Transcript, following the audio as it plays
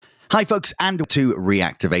Hi, folks, and to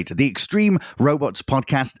reactivate the Extreme Robots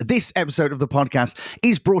podcast. This episode of the podcast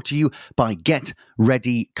is brought to you by Get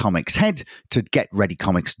Ready Comics. Head to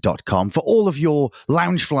getreadycomics.com for all of your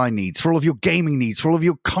Loungefly needs, for all of your gaming needs, for all of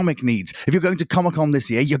your comic needs. If you're going to Comic-Con this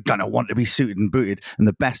year, you're going to want to be suited and booted, and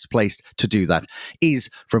the best place to do that is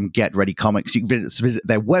from Get Ready Comics. You can visit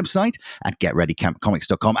their website at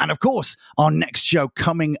getreadycomics.com. And, of course, our next show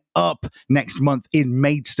coming up next month in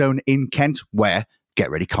Maidstone in Kent, where Get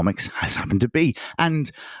Ready Comics has happened to be. And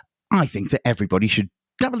I think that everybody should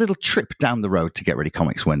have a little trip down the road to Get Ready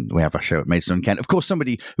Comics when we have our show at Maidstone in Kent. Of course,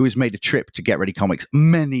 somebody who has made a trip to Get Ready Comics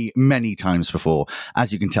many, many times before,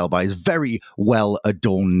 as you can tell by his very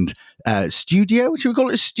well-adorned studio. Should we call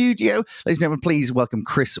it a studio? Ladies and gentlemen, please welcome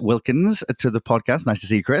Chris Wilkins to the podcast. Nice to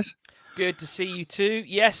see you, Chris. Good to see you too.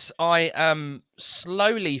 Yes, I am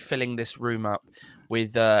slowly filling this room up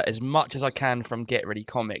with as much as I can from Get Ready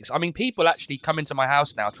Comics. I mean, people actually come into my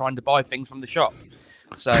house now trying to buy things from the shop.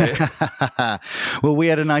 So, well, we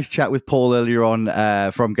had a nice chat with Paul earlier on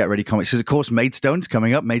from Get Ready Comics, because of course Maidstone's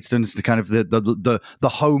coming up. Maidstone's the kind of the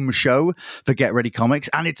home show for Get Ready Comics,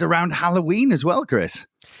 and it's around Halloween as well, Chris.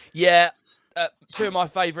 Yeah. Two of my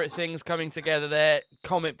favourite things coming together there,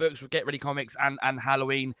 comic books with Get Ready Comics and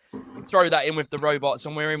Halloween. Throw that in with the robots,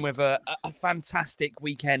 and we're in with a fantastic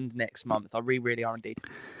weekend next month. I really are indeed.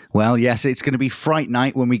 Well, yes, it's going to be Fright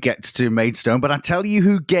Night when we get to Maidstone, but I tell you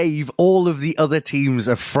who gave all of the other teams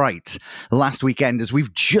a fright last weekend, as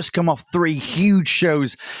we've just come off 3 huge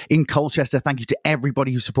shows in Colchester. Thank you to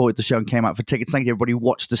everybody who supported the show and came out for tickets. Thank you to everybody who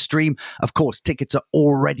watched the stream. Of course, tickets are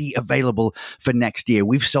already available for next year.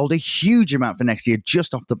 We've sold a huge amount for next year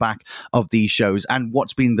just off the back of these shows. And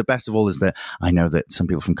what's been the best of all is that I know that some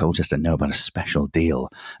people from Colchester know about a special deal.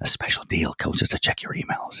 A special deal. Colchester, check your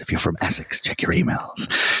emails. If you're from Essex, check your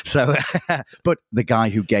emails. So, but the guy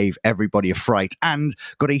who gave everybody a fright and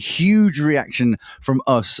got a huge reaction from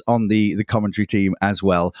us on the commentary team as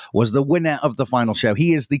well was the winner of the final show.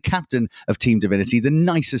 He is the captain of Team Divinity, the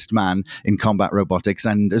nicest man in Combat Robotics,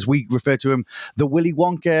 and as we refer to him, the Willy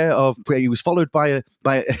Wonka of. He was followed by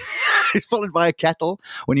He's followed by a kettle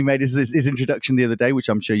when he made his introduction the other day, which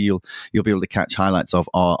I'm sure you'll be able to catch highlights of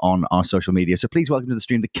on our social media. So please welcome to the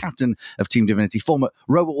stream the captain of Team Divinity, former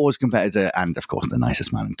Robot Wars competitor, and of course the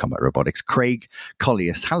nicest man in Combat Robotics, Craig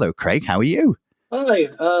Colliass. Hello, Craig. How are you? Hi.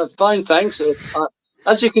 Fine, thanks.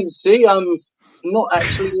 As you can see, I'm not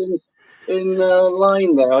actually in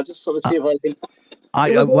line there. I just sort of see if I can.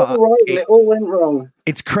 It all went wrong.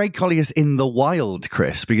 It's Craig Colliass in the wild,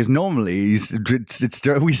 Chris, because normally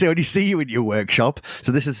we only see you in your workshop.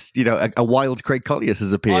 So this is, a wild Craig Colliass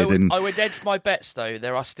has appeared. I would edge my bets, though.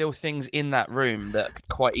 There are still things in that room that could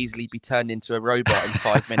quite easily be turned into a robot in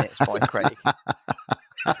 5 minutes by Craig.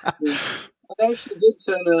 I actually did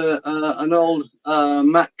turn an old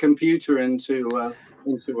Mac computer into a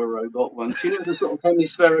robot once. You know, the sort of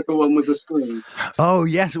hemispherical one with the screen. Oh,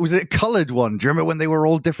 yes. Was it a coloured one? Do you remember when they were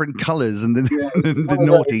all different colours and the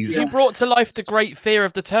naughties? You brought to life the great fear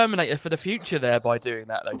of the Terminator for the future there by doing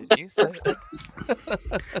that, though, didn't you? So...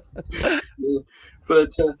 But,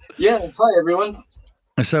 hi, everyone.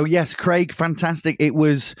 So, yes, Craig, fantastic. It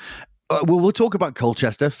was... we'll talk about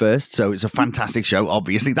Colchester first. So it's a fantastic show.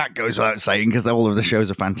 Obviously, that goes without saying because all of the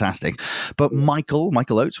shows are fantastic. But Michael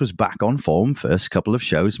Oates was back on form. First couple of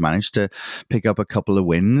shows, managed to pick up a couple of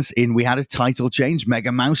wins. We had a title change.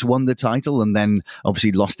 Mega Mouse won the title and then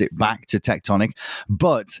obviously lost it back to Tectonic.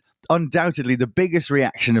 But undoubtedly, the biggest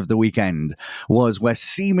reaction of the weekend was where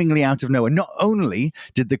seemingly out of nowhere, not only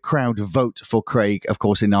did the crowd vote for Craig, of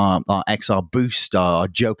course, in our XR Boost, our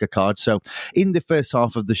Joker card. So in the first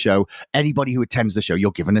half of the show, anybody who attends the show,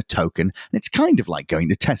 you're given a token. And it's kind of like going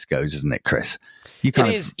to Tesco's, isn't it, Chris? It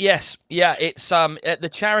is, yes. Yeah, it's the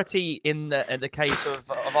charity in the case of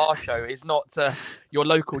our show is not your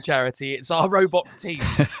local charity. It's our robot team.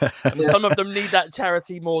 And some of them need that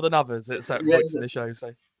charity more than others at certain points in the show.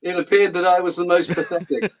 So it appeared that I was the most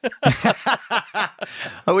pathetic. I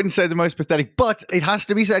wouldn't say the most pathetic, but it has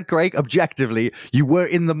to be said, Craig, objectively, you were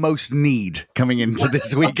in the most need coming into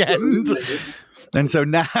this weekend. And so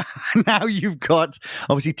now you've got,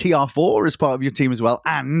 obviously, TR4 as part of your team as well.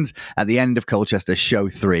 And at the end of Colchester, show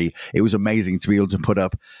 3, it was amazing to be able to put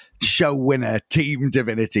up show winner, Team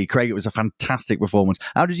Divinity. Craig, it was a fantastic performance.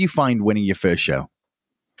 How did you find winning your first show?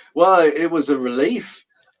 Well, it was a relief.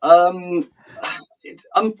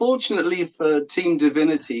 Unfortunately for Team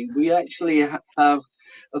Divinity, we actually have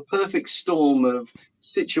a perfect storm of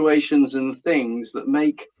situations and things that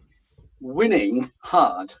make winning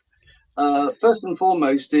hard. First and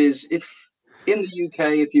foremost is if in the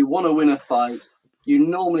UK, if you want to win a fight, you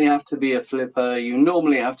normally have to be a flipper, you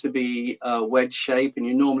normally have to be wedge shape, and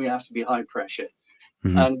you normally have to be high pressure.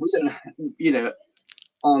 Mm-hmm. And we don't,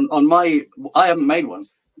 on my, I haven't made one.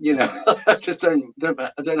 I just don't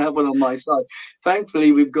have one on my side.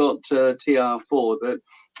 Thankfully, we've got TR4 that,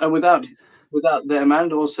 and without them,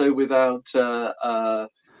 and also without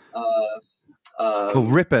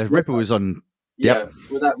Ripper was on. Yeah,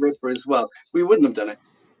 without Ripper as well, we wouldn't have done it.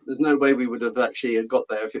 There's no way we would have actually got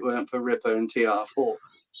there if it weren't for Ripper and TR4.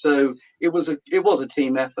 So it was a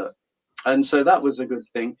team effort, and so that was a good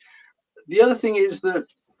thing. The other thing is that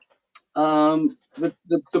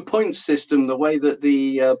the point system, the way that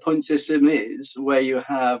the point system is, where you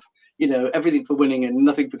have everything for winning and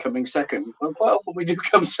nothing for coming second. Well, quite often we do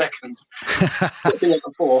come second, sitting at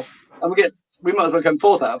the 4, and we might as well come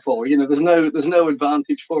 4th out of 4. There's no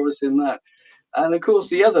advantage for us in that. And of course,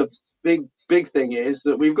 the other big thing is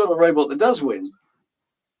that we've got a robot that does win,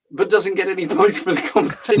 but doesn't get any points for the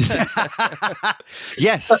competition.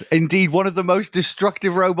 Yes, indeed, one of the most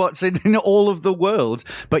destructive robots in all of the world.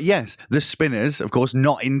 But yes, the spinners, of course,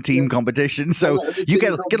 not in team competition, so you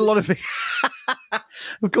get a lot of,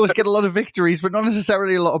 of course, get a lot of victories, but not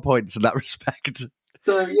necessarily a lot of points in that respect.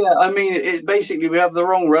 So yeah, I mean, basically we have the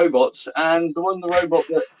wrong robots, and the robot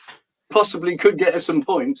that possibly could get us some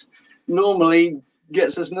points normally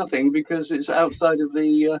gets us nothing because it's outside of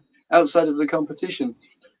the competition.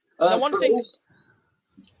 One thing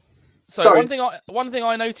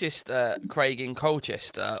I noticed, Craig, in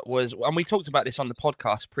Colchester was, and we talked about this on the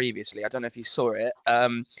podcast previously, I don't know if you saw it,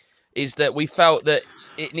 is that we felt that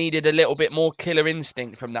it needed a little bit more killer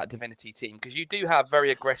instinct from that Divinity team, because you do have very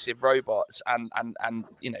aggressive robots and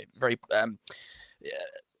very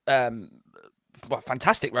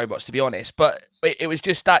fantastic robots, to be honest, but it was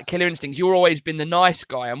just that killer instinct. You've always been the nice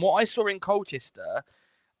guy, and what I saw in Colchester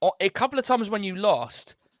a couple of times when you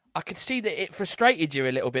lost, I could see that it frustrated you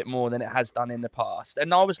a little bit more than it has done in the past,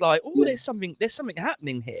 and I was like, "Oh, there's something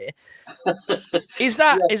happening here." Is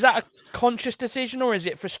that a conscious decision, or is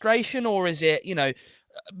it frustration, or is it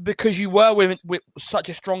because you were with such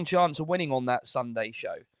a strong chance of winning on that Sunday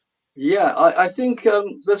show? Yeah, I think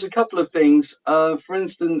there's a couple of things. For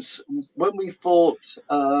instance, when we fought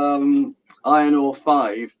Iron Ore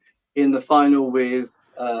 5 in the final with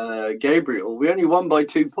Gabriel, we only won by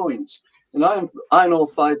 2 points. And Iron Ore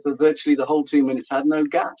 5 for virtually the whole 2 minutes had no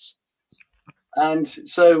gas. And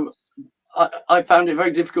so I found it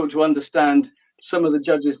very difficult to understand some of the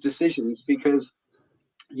judges' decisions because,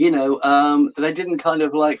 they didn't kind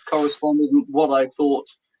of correspond with what I thought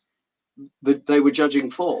that they were judging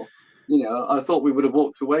for. I thought we would have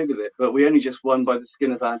walked away with it, but we only just won by the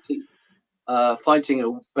skin of our teeth,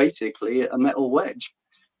 fighting basically a metal wedge.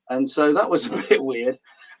 And so that was a bit weird.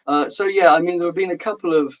 So yeah, I mean, there have been a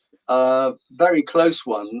couple of very close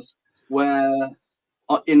ones where,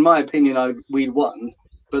 in my opinion, we won,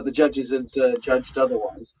 but the judges had judged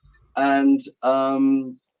otherwise. And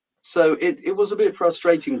so it was a bit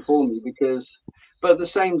frustrating for me but at the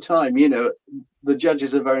same time, the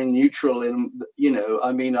judges are very neutral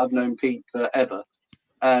I mean, I've known Pete forever,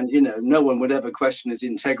 and, no one would ever question his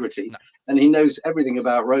integrity. No. And he knows everything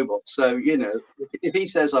about robots. So, if he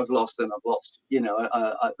says I've lost, then I've lost,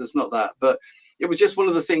 there's not that. But it was just one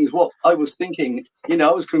of the things, what I was thinking, I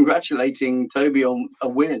was congratulating Toby on a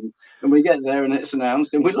win, and we get there and it's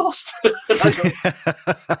announced and we lost. And I go,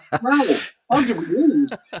 wow, how did we lose?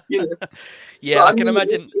 Yeah, I can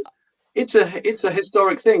imagine. It's a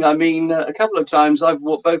historic thing. I mean, a couple of times I've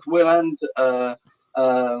walked, both Will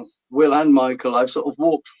and Michael, I've sort of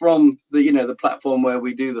walked from the platform where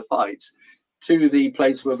we do the fights to the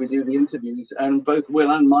place where we do the interviews, and both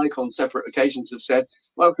Will and Mike on separate occasions have said,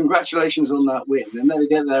 well, congratulations on that win, and then they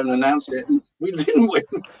get there and announce it and we didn't win.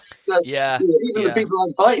 So, even the people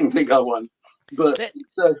I'm fighting think I won, but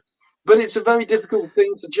it's a very difficult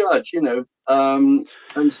thing to judge, and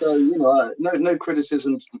so no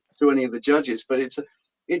criticism to any of the judges, but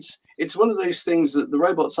it's one of those things that the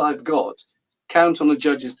robots I've got count on a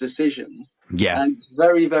judge's decision, and it's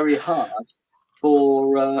very, very hard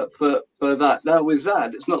for that. Now with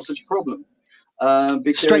Zad, it's not such a problem.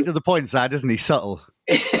 Because straight to the point, Zad, isn't he? Subtle.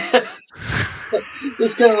 It's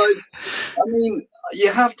kind of like, I mean, you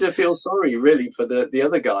have to feel sorry really for the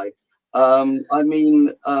other guy. I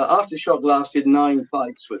mean, Aftershock lasted 9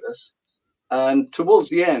 fights with us, and towards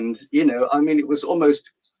the end, I mean, it was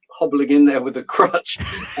almost hobbling in there with a crutch.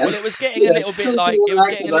 Well, it was getting a little bit like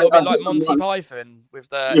Monty Python with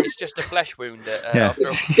the it's just a flesh wound.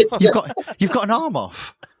 You've got an arm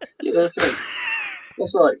off. Yeah,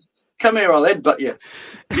 that's right. Come here, I'll headbutt you.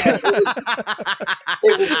 It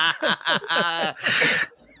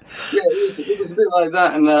was a bit like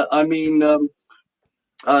that, and I mean,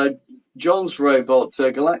 John's robot,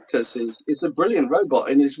 Galactus, is a brilliant robot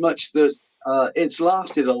in as much that it's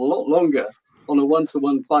lasted a lot longer on a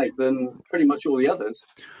one-to-one fight than pretty much all the others.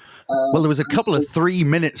 Well, there was a couple of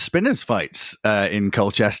 3-minute spinners fights in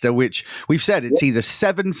Colchester, which we've said it's either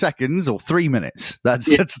 7 seconds or 3 minutes. That's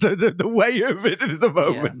the way of it at the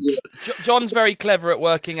moment. Yeah. John's very clever at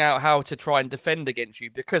working out how to try and defend against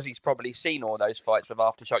you because he's probably seen all those fights with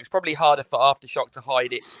Aftershock. It's probably harder for Aftershock to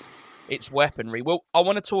hide its weaponry. Well, I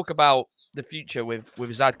want to talk about the future with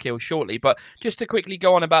Zadkill shortly, but just to quickly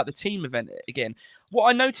go on about the team event again, what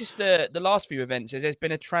I noticed the last few events is there's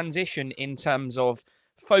been a transition in terms of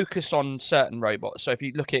focus on certain robots. So if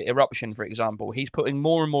you look at Eruption, for example, he's putting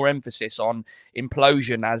more and more emphasis on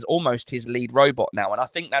Implosion as almost his lead robot now. And I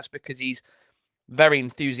think that's because he's very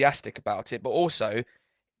enthusiastic about it, but also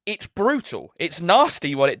it's brutal. It's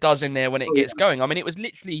nasty what it does in there when it gets going. I mean, it was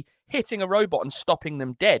literally hitting a robot and stopping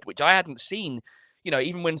them dead, which I hadn't seen. You know,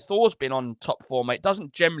 even when Thor's been on top form, it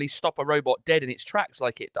doesn't generally stop a robot dead in its tracks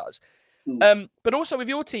like it does. But also with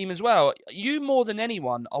your team as well, you more than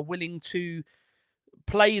anyone are willing to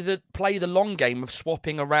play the long game of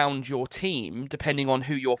swapping around your team depending on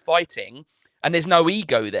who you're fighting, and there's no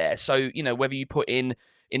ego there. So, you know, whether you put in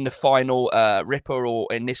the final Ripper, or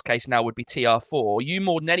in this case now would be TR4, you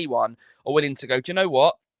more than anyone are willing to go, do you know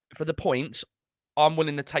what? For the points, I'm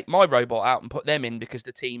willing to take my robot out and put them in because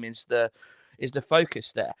the team is the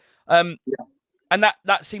focus there. And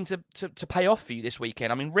that seemed to pay off for you this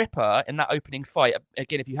weekend. I mean, Ripper in that opening fight,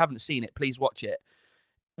 again, if you haven't seen it, please watch it.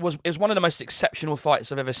 Is one of the most exceptional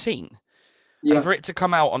fights I've ever seen. Yeah. And for it to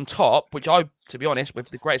come out on top, which I, to be honest, with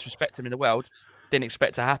the greatest respect to him in the world, didn't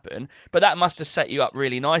expect to happen, but that must have set you up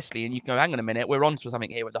really nicely, and you can go, hang on a minute, we're on to something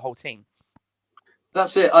here with the whole team.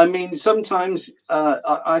 That's it. I mean, sometimes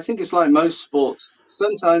I think it's like most sports.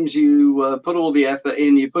 Sometimes you put all the effort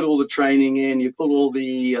in, you put all the training in, you put all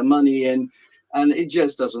the money in, and it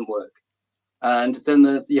just doesn't work. And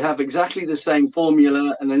then you have exactly the same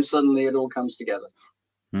formula, and then suddenly it all comes together.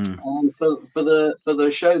 And for the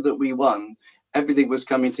show that we won, everything was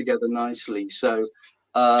coming together nicely. So,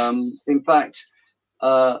 in fact,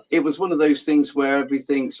 it was one of those things where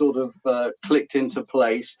everything sort of clicked into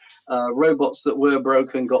place. Robots that were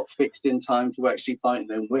broken got fixed in time to actually fight and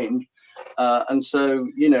then win. And so,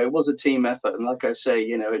 you know, it was a team effort. And like I say,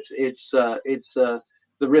 you know, it's the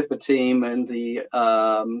Ripper team and the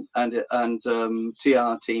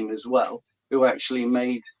TR team as well, who actually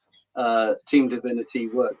made Team Divinity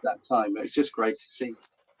work that time. It's just great to see.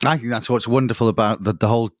 I think that's what's wonderful about the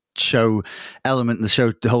whole show element,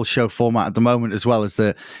 the whole show format at the moment, as well, as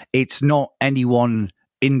that it's not anyone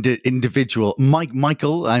individual.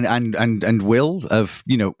 Michael and Will have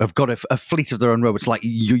got a fleet of their own robots, like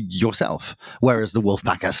yourself, whereas the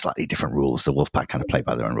Wolfpack has slightly different rules. The Wolfpack kind of play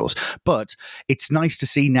by their own rules, but it's nice to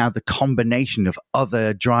see now the combination of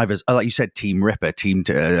other drivers, like you said, Team Ripper, Team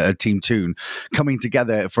Toon, coming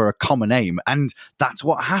together for a common aim, and that's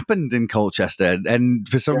what happened in Colchester. And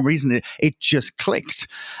for some reason, it just clicked.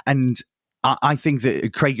 And I think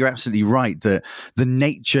that, Craig, you're absolutely right, that the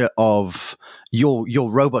nature of your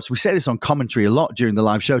robots, we say this on commentary a lot during the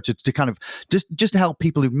live show, to kind of just to help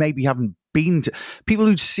people who maybe haven't been to, people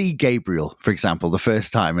who see Gabriel, for example, the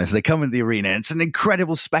first time as they come in the arena. It's an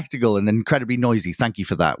incredible spectacle and incredibly noisy. Thank you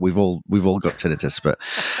for that. We've all got tinnitus, but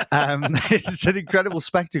it's an incredible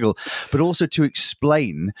spectacle. But also to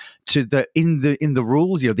explain to in the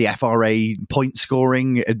rules, the FRA point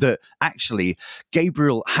scoring, that actually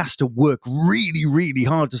Gabriel has to work really, really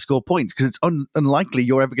hard to score points, because it's unlikely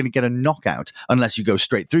you're ever going to get a knockout unless you go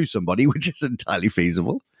straight through somebody, which is entirely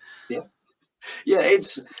feasible. Yeah,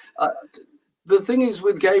 it's the thing is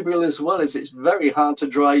with Gabriel as well, is it's very hard to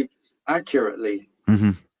drive accurately.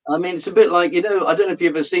 Mm-hmm. I mean, it's a bit like, I don't know if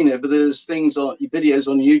you've ever seen it, but there's videos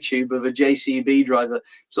on YouTube of a JCB driver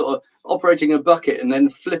sort of operating a bucket and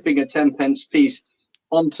then flipping a 10-pence piece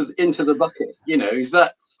into the bucket. Is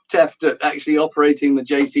that theft at actually operating the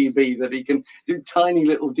JCB, that he can do tiny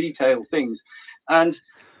little detailed things. And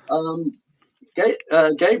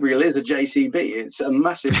Gabriel is a JCB. It's a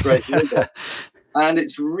massive, great robot. And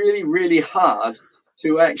it's really, really hard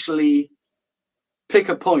to actually pick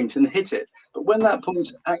a point and hit it. But when that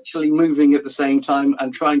point's actually moving at the same time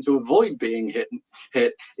and trying to avoid being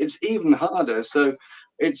hit, it's even harder. So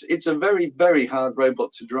it's a very, very hard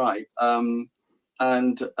robot to drive. So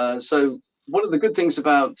one of the good things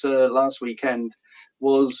about last weekend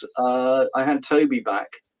was I had Toby back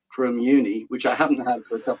from uni, which I haven't had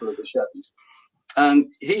for a couple of the shows. And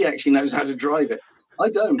he actually knows how to drive it. I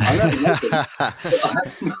don't. I know nothing, but I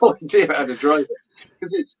have no idea how to drive it,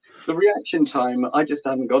 because it's the reaction time. I just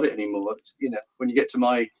haven't got it anymore. When you get to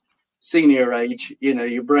my senior age,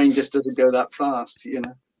 your brain just doesn't go that fast,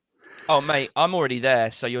 Oh, mate, I'm already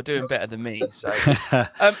there, so you're doing better than me. So,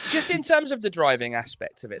 just in terms of the driving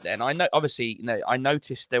aspect of it, then I know, obviously, I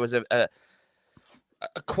noticed there was a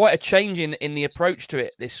quite a change in the approach to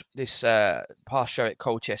it this past show at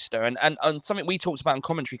Colchester, and something we talked about in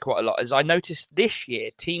commentary quite a lot is I noticed this year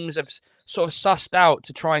teams have sort of sussed out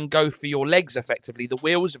to try and go for your legs, effectively the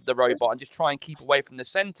wheels of the robot, and just try and keep away from the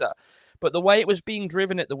center. But the way it was being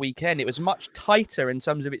driven at the weekend, it was much tighter in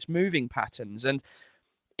terms of its moving patterns, and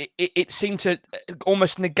it seemed to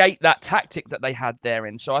almost negate that tactic that they had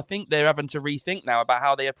therein. So I think they're having to rethink now about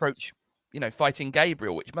how they approach, fighting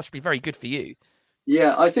Gabriel, which must be very good for you.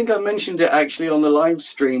 Yeah, I think I mentioned it actually on the live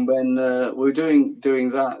stream when we were doing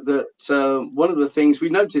that. One of the things we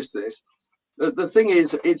noticed this. The thing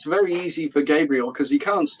is, it's very easy for Gabriel because you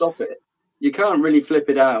can't stop it. You can't really flip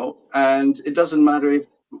it out, and it doesn't matter if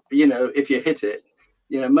you hit it.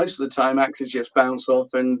 Most of the time, axes just bounce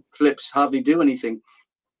off and flips hardly do anything.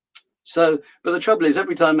 So, but the trouble is,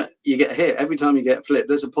 every time you get hit, every time you get flipped,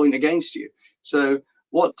 there's a point against you. So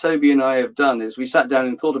what Toby and I have done is we sat down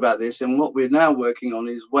and thought about this, and what we're now working on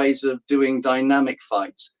is ways of doing dynamic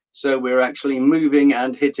fights. So we're actually moving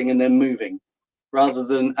and hitting and then moving, rather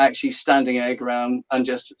than actually standing our ground and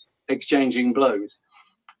just exchanging blows.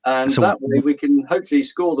 And that way we can hopefully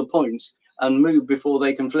score the points and move before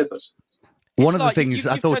they can flip us. One of the things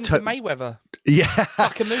I thought Mayweather. Yeah.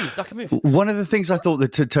 Duck and move. One of the things I thought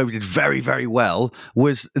that Toby did very, very well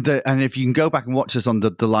was and if you can go back and watch this on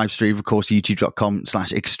the live stream, of course,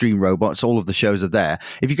 youtube.com/Extreme Robots, all of the shows are there.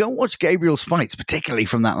 If you go and watch Gabriel's fights, particularly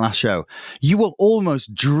from that last show, you were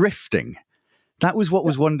almost drifting. That was what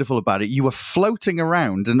was wonderful about it. You were floating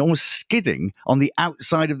around and almost skidding on the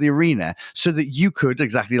outside of the arena so that you could,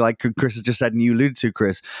 exactly like Chris has just said and you alluded to,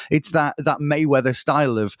 Chris, it's that Mayweather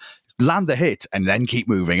style of land the hit and then keep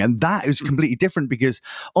moving. And that is completely different because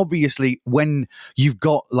obviously when you've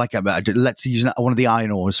got let's use one of the iron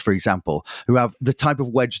ores, for example, who have the type of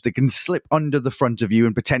wedge that can slip under the front of you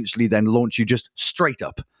and potentially then launch you just straight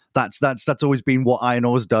up. That's always been what iron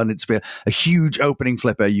ore's done. It's been a huge opening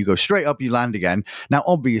flipper. You go straight up, you land again. Now,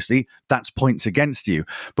 obviously, that's points against you.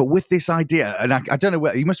 But with this idea, and I don't know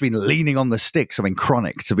where you must have been leaning on the stick, something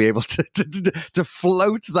chronic, to be able to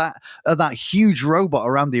float that huge robot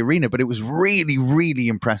around the arena. But it was really, really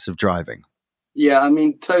impressive driving. Yeah, I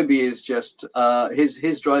mean, Toby is just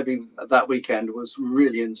his driving that weekend was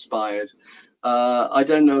really inspired. I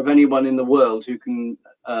don't know of anyone in the world who can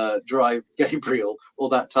drive Gabriel or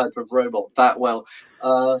that type of robot that well.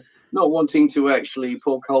 Not wanting to actually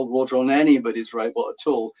pour cold water on anybody's robot at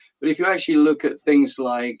all. But if you actually look at things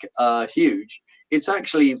like Huge, it's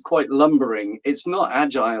actually quite lumbering. It's not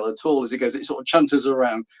agile at all as it goes. It sort of chunters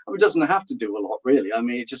around. I mean, it doesn't have to do a lot, really. I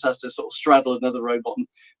mean, it just has to sort of straddle another robot and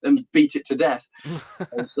then beat it to death.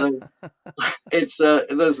 So it's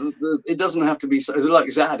it doesn't have to be so,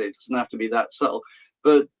 like Zad. It doesn't have to be that subtle.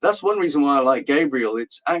 But that's one reason why I like Gabriel.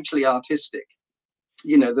 It's actually artistic.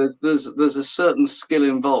 There's a certain skill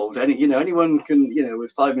involved, and anyone can,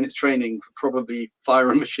 with 5 minutes training, probably fire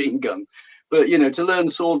a machine gun. But to learn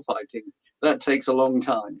sword fighting, that takes a long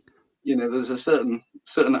time. There's a certain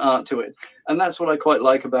art to it, and that's what I quite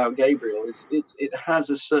like about Gabriel. It has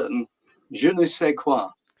a certain je ne sais quoi.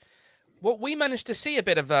 Well, we managed to see a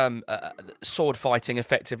bit of sword fighting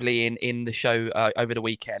effectively in the show over the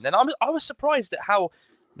weekend, and I was surprised at how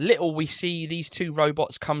little we see these two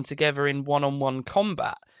robots come together in one-on-one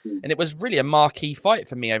combat. And it was really a marquee fight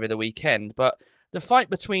for me over the weekend. But the fight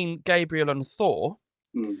between Gabriel and Thor,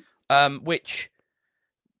 which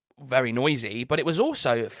very noisy, but it was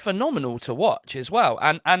also phenomenal to watch as well,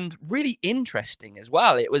 and really interesting as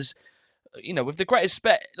well. It was, with the greatest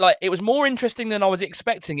respect, it was more interesting than I was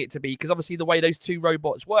expecting it to be, because obviously the way those two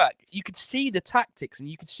robots work, you could see the tactics and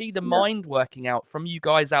you could see the mind working out from you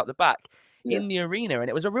guys out the back in the arena, and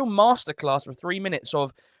it was a real masterclass for 3 minutes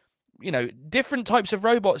of, different types of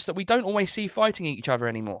robots that we don't always see fighting each other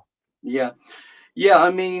anymore. Yeah. I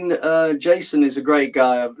mean, Jason is a great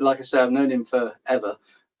guy. Like I say, I've known him forever.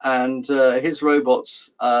 And his robots,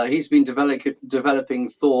 he's been developing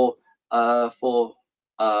Thor for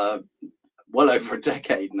well over a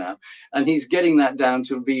decade now. And he's getting that down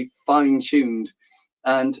to be fine-tuned.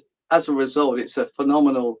 And as a result, it's a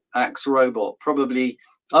phenomenal axe robot. Probably,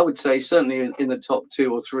 I would say, certainly in the top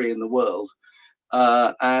 2 or 3 in the world.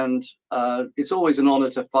 And it's always an honor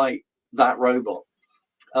to fight that robot.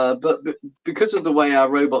 But because of the way our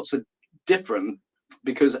robots are different,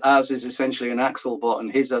 because ours is essentially an axle bot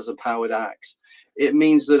and his has a powered axe, it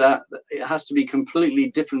means that it has to be completely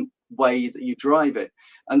different way that you drive it.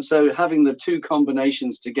 And so having the two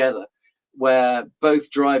combinations together where both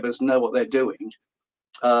drivers know what they're doing,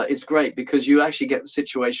 it's great, because you actually get the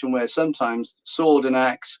situation where sometimes sword and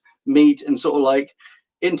axe meet and sort of like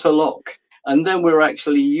interlock, and then we're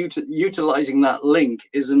actually utilizing that link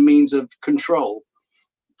as a means of control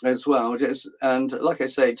as well. And like I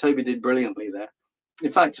say, Toby did brilliantly there.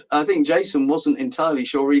 In fact, I think Jason wasn't entirely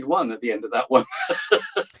sure he'd won at the end of that one.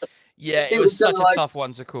 Yeah, it was such a tough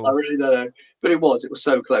one to call. I really don't know, but it was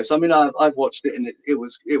so close. I mean, I've watched it, and it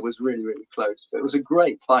was really, really close. But it was a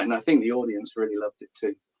great fight, and I think the audience really loved it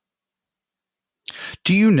too.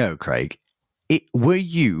 Do you know, Craig, were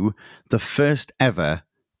you the first ever,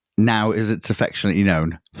 now as it's affectionately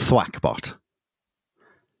known, thwackbot?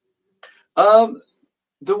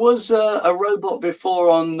 There was a robot before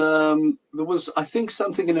on. There was, I think,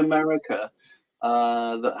 something in America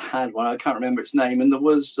that had one. I can't remember its name. And there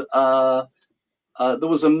was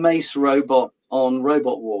a Mace robot on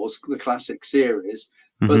Robot Wars, the classic series,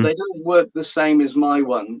 but they don't work the same as my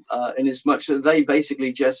one, in as much that they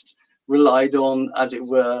basically just relied on, as it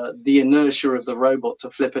were, the inertia of the robot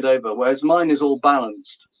to flip it over, whereas mine is all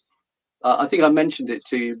balanced. I think I mentioned it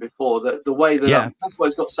to you before, that the way that that's why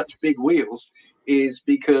it's got such big wheels is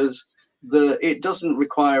because it doesn't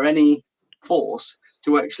require any force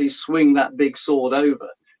to actually swing that big sword over.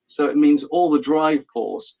 So it means all the drive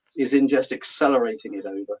force is in just accelerating it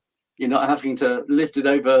over. You're not having to lift it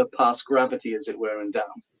over past gravity, as it were, and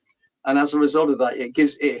down. And as a result of that,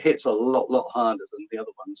 it hits a lot harder than the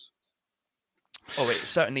other ones. Oh, it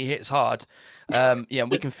certainly hits hard. Yeah,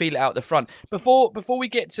 we can feel it out the front. Before we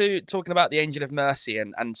get to talking about the Angel of Mercy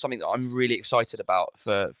and something that I'm really excited about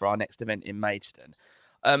for our next event in Maidstone,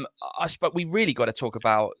 I suppose we really got to talk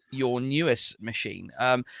about your newest machine.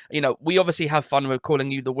 We obviously have fun with calling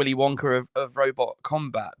you the Willy Wonka of robot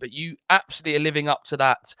combat, but you absolutely are living up to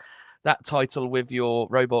that title with your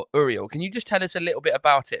robot Uriel. Can you just tell us a little bit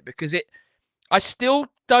about it? Because I still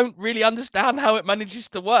don't really understand how it manages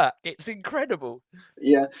to work. It's incredible.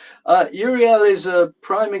 Yeah. Uriel is a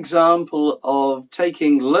prime example of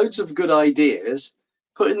taking loads of good ideas,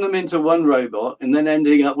 putting them into one robot, and then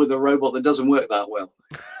ending up with a robot that doesn't work that well.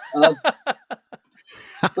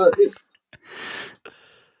 But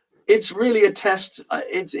it's really a test.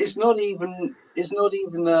 It's not even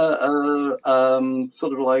a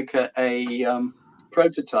sort of like a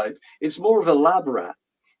prototype. It's more of a lab rat,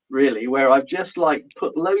 really, where I've just like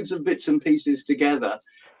put loads of bits and pieces together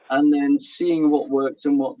and then seeing what works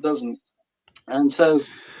and what doesn't. And so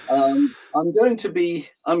I'm going to be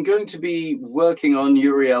working on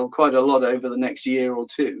Uriel quite a lot over the next year or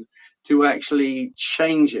two to actually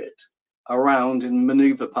change it around and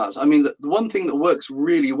maneuver parts. I mean, the one thing that works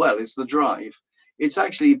really well is the drive. It's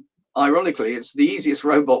actually, ironically, it's the easiest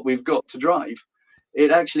robot we've got to drive.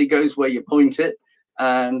 It actually goes where you point it,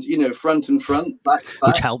 and front and front, back to back,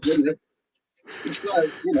 which helps. Which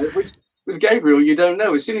with Gabriel you don't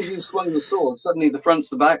know. As soon as you swung the sword, suddenly the front's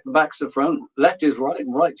the back, the back's the front, left is right,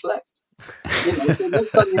 and right's left. So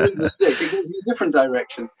next time you move the stick, it goes in a different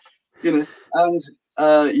direction. And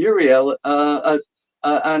Uriel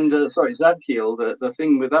Zadkiel, the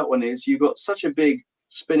thing with that one is you've got such a big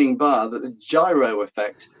spinning bar that the gyro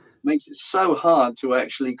effect makes it so hard to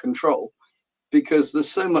actually control, because there's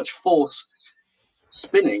so much force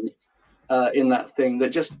spinning in that thing that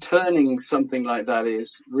just turning something like that is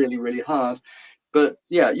really, really hard. But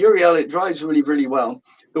yeah, Uriel, it drives really, really well.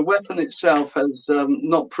 The weapon itself has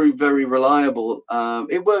not proved very reliable.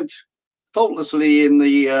 It worked faultlessly in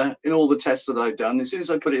all the tests that I've done. As soon as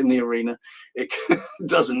I put it in the arena, it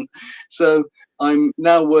doesn't. So I'm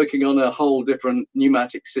now working on a whole different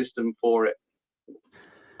pneumatic system for it.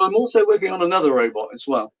 I'm also working on another robot as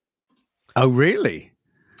well. Oh, really?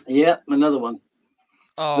 Yeah, another one.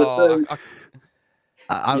 Oh,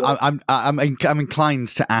 I'm inclined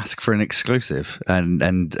to ask for an exclusive and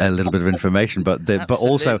a little bit of information, but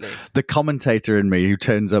also the commentator in me who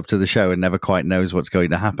turns up to the show and never quite knows what's going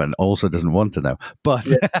to happen also doesn't want to know. But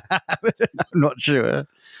I'm not sure.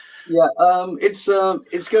 Yeah, it's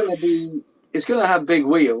going to have big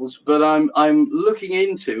wheels, but I'm looking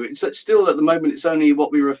into it's still at the moment. It's only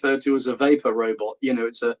what we refer to as a vapor robot.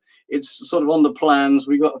 It's sort of on the plans.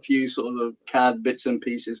 We got a few sort of CAD bits and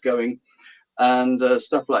pieces going, and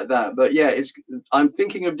stuff like that. But yeah, I'm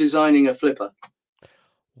thinking of designing a flipper.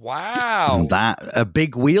 Wow. A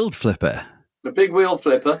big wheeled flipper. A big wheel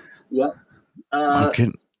flipper. Yeah. Okay.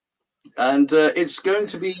 And it's going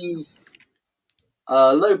to be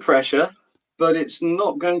low pressure, but it's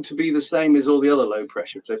not going to be the same as all the other low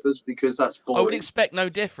pressure flippers, because that's boring. I would expect no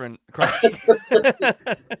different, Craig.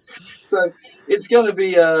 So it's going to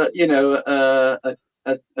be a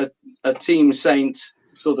Team Saint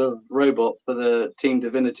sort of robot for the Team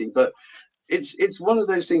Divinity, but it's one of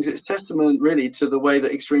those things. It's testament really to the way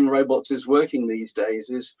that Extreme Robots is working these days.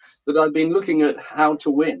 Is that I've been looking at how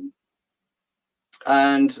to win,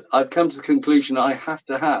 and I've come to the conclusion I have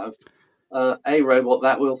to have a robot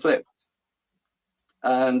that will flip.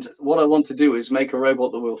 And what I want to do is make a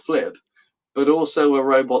robot that will flip, but also a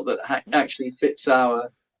robot that actually fits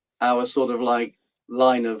our sort of like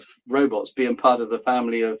line of robots, being part of the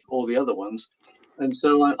family of all the other ones. And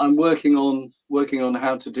so I'm working on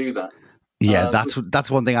how to do that. Yeah, that's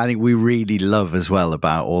one thing I think we really love as well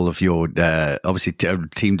about all of your obviously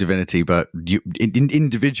Team Divinity, but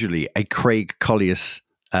individually a Craig Colliass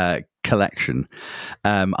collection.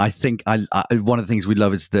 I think one of the things we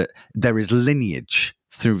love is that there is lineage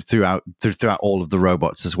throughout all of the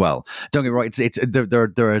robots as well. Don't get me right,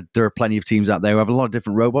 there are plenty of teams out there who have a lot of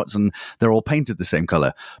different robots and they're all painted the same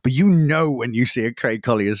color, but you know when you see a Craig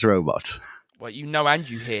Colliass robot. Well, you know, and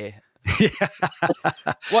you hear. Yeah.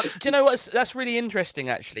 Well, do you know what? That's really interesting,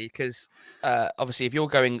 actually, because obviously, if you're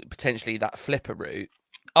going potentially that flipper route,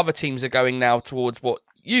 other teams are going now towards what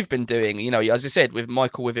you've been doing. You know, as I said, with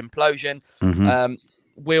Michael with Implosion,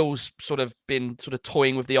 Will's sort of been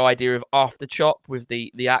toying with the idea of Afterchop with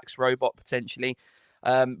the Axe robot potentially.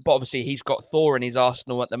 But obviously, he's got Thor in his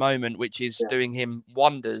arsenal at the moment, which is doing him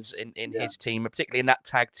wonders in his team, particularly in that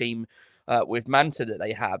tag team with Manta that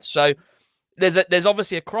they have. So there's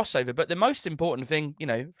obviously a crossover, but the most important thing, you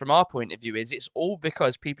know, from our point of view, is it's all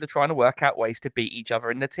because people are trying to work out ways to beat each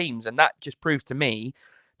other in the teams, and that just proves to me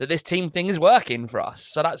that this team thing is working for us.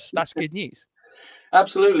 So that's good news.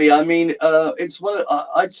 Absolutely. I mean, it's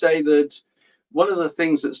I'd say that one of the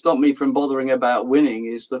things that stopped me from bothering about winning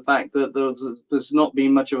is the fact that there's not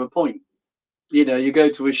been much of a point. You know, you go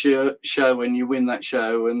to a show and you win that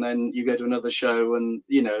show, and then you go to another show, and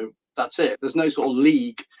you know that's it. There's no sort of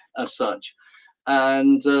league as such.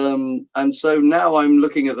 And so now I'm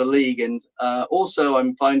looking at the league, and also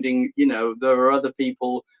I'm finding, you know, there are other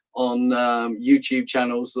people on YouTube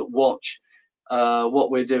channels that watch what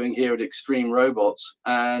we're doing here at Extreme Robots,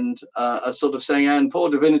 and are sort of saying, and poor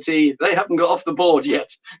Divinity, they haven't got off the board yet.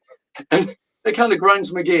 And it kind of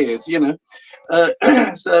grinds my gears, you know.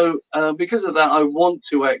 So because of that, I want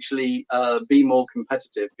to actually be more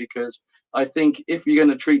competitive, because I think if you're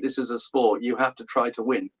going to treat this as a sport, you have to try to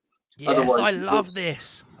win. Yes, otherwise, I love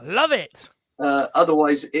this. I love it.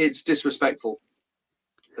 Otherwise, it's disrespectful.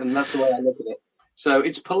 And that's the way I look at it. So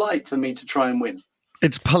it's polite for me to try and win.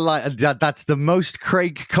 It's polite. That's the most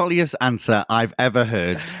Craig Colliass answer I've ever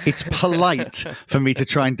heard. It's polite for me to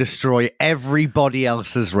try and destroy everybody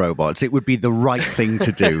else's robots. It would be the right thing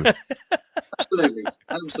to do. Absolutely.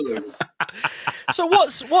 Absolutely. So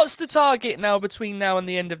what's the target now between now and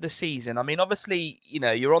the end of the season? I mean, obviously, you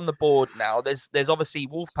know, you're on the board now. There's obviously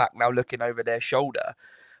Wolfpack now looking over their shoulder.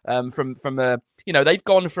 From a, you know, they've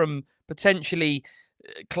gone from potentially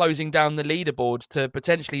closing down the leaderboard to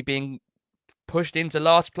potentially being pushed into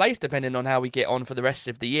last place, depending on how we get on for the rest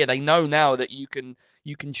of the year. They know now that you can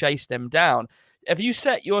chase them down. Have you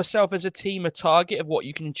set yourself as a team a target of what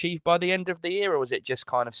you can achieve by the end of the year, or is it just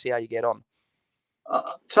kind of see how you get on?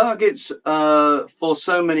 Targets for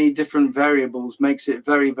so many different variables makes it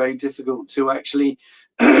very, very difficult to actually.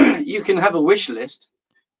 You can have a wish list.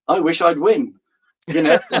 I wish I'd win, you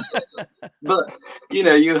know, but you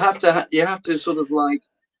know you have to sort of like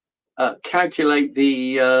calculate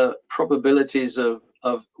the probabilities of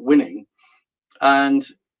winning, and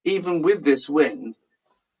even with this win,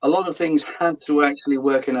 a lot of things had to actually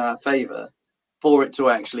work in our favor for it to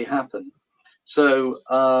actually happen. So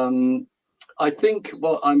I think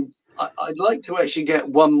I'd like to actually get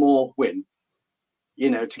one more win,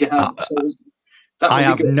 you know, to get out. I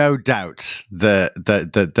have no doubt that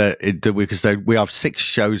because we have 6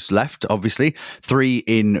 shows left, obviously 3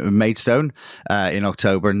 in Maidstone in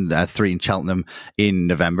October and 3 in Cheltenham in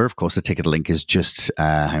November. Of course, the ticket link is just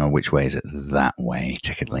hang on, which way is it? That way.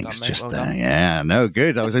 Ticket link's just there. Yeah, no,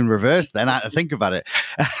 good. I was in reverse then. I had to think about it.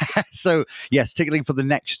 So yes, ticket link for the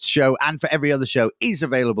next show and for every other show is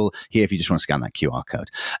available here if you just want to scan that QR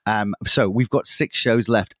code. So we've got 6 shows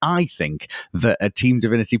left. I think that a Team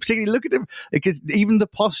Divinity, particularly look at him, because even the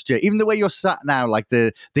posture, even the way you're sat now, like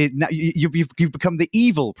you've become the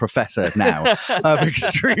evil professor now of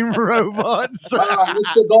Extreme Robots.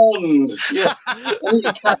 Mr. Bond. Yeah. I need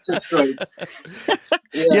a cactus throat.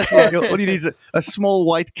 Yeah. Yes, all you need is a small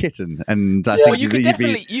white kitten, and I think well, you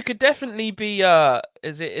could definitely be.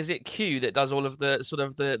 Is it Q that does all of the sort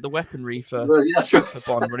of the weaponry for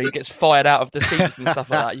Bond when he gets fired out of the seats and stuff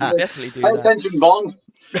like that? You could definitely do that. Pay attention, Bond.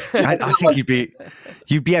 I think I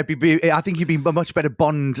think you'd be a much better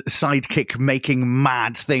Bond sidekick making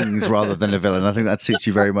mad things rather than a villain. I think that suits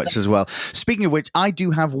you very much as well. Speaking of which, I do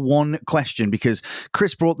have one question because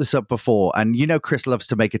Chris brought this up before, and you know Chris loves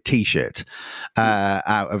to make a T-shirt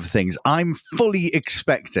out of things. I'm fully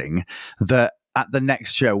expecting that at the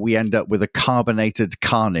next show we end up with a carbonated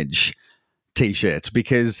carnage T-shirt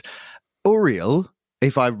because Uriel.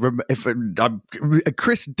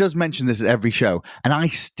 Chris does mention this at every show, and I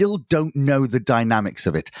still don't know the dynamics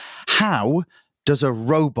of it. How does a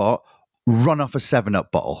robot run off a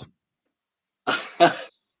 7-Up bottle?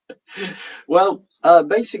 Well,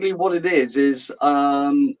 basically what it is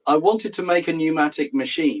I wanted to make a pneumatic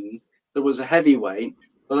machine that was a heavyweight,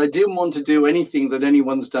 but I didn't want to do anything that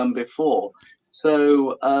anyone's done before.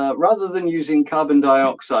 So rather than using carbon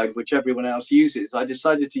dioxide, which everyone else uses, I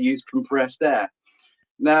decided to use compressed air.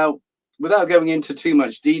 Now, without going into too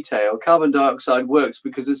much detail, carbon dioxide works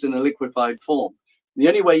because it's in a liquefied form. The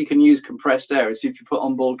only way you can use compressed air is if you put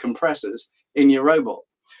onboard compressors in your robot.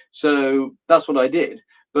 So that's what I did.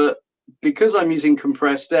 But because I'm using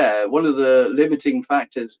compressed air, one of the limiting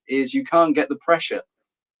factors is you can't get the pressure.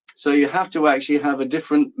 So you have to actually have a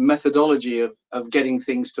different methodology of getting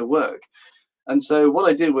things to work. And so what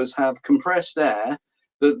I did was have compressed air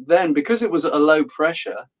that then, because it was at a low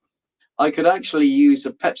pressure, I could actually use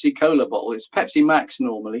a Pepsi Cola bottle. It's Pepsi Max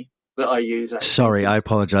normally that I use. Actually. Sorry, I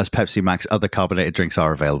apologize. Pepsi Max, other carbonated drinks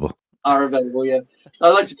are available. Yeah. I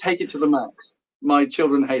like to take it to the max. My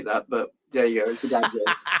children hate that, but there you go. It's a dad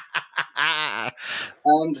joke.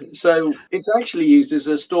 And so it's actually used as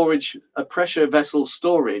a pressure vessel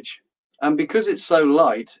storage. And because it's so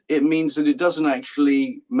light, it means that it doesn't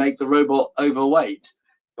actually make the robot overweight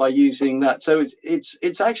by using that. So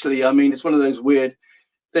it's actually, I mean, it's one of those weird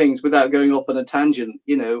things without going off on a tangent,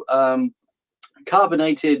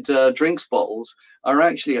 carbonated drinks bottles are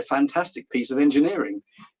actually a fantastic piece of engineering.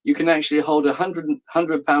 You can actually hold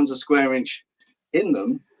 100 pounds a square inch in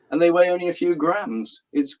them, and they weigh only a few grams.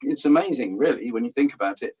 It's amazing, really, when you think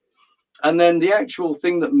about it. And then the actual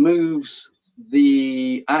thing that moves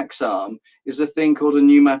the axe arm is a thing called a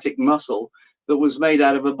pneumatic muscle that was made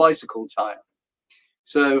out of a bicycle tire.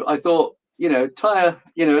 So I thought,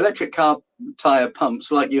 electric car tire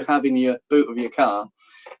pumps like you have in your boot of your car,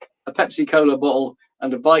 a Pepsi Cola bottle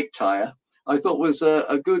and a bike tire, I thought was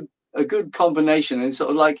a good combination. And sort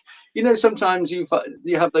of like, sometimes you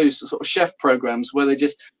have those sort of chef programs where they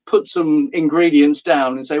just put some ingredients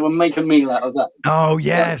down and say, well, make a meal out of that. Oh,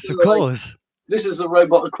 yes, of course. This is the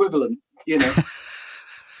robot equivalent,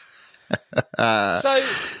 So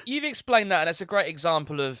you've explained that, and it's a great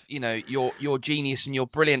example of your genius and your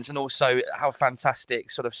brilliance, and also how fantastic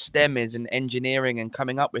sort of STEM is in engineering and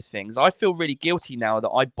coming up with things. I feel really guilty now that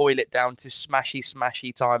I boil it down to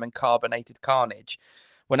smashy time and carbonated carnage,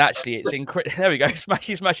 when actually it's incredible. There we go,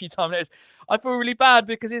 smashy time. I feel really bad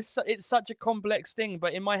because it's such a complex thing,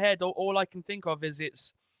 but in my head all I can think of is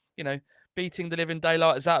it's beating the living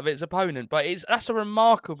daylights out of its opponent. But that's a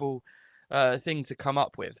remarkable thing to come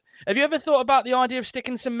up with. Have you ever thought about the idea of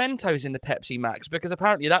sticking some Mentos in the Pepsi Max? Because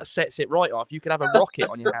apparently that sets it right off. You could have a rocket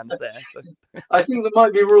on your hands there. So. I think there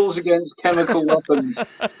might be rules against chemical weapons.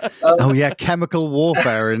 Oh yeah, chemical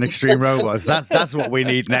warfare in Extreme Robots. That's what we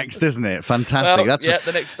need next, isn't it? Fantastic. Well,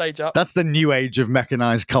 the next stage up. That's the new age of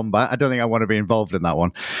mechanized combat. I don't think I want to be involved in that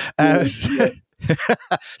one.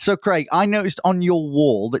 So, Craig, I noticed on your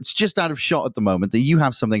wall that's just out of shot at the moment that you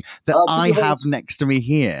have something that I have next to me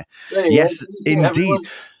here. Yes, indeed. Everyone.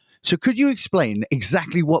 So could you explain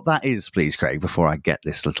exactly what that is, please, Craig, before I get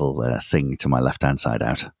this little thing to my left-hand side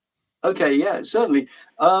out? Okay, yeah, certainly.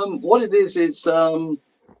 What it is, it's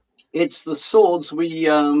the swords we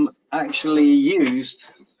actually used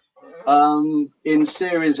in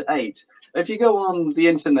Series 8. If you go on the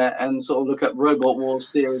internet and sort of look at Robot Wars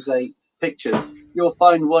Series 8 pictures, you'll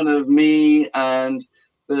find one of me and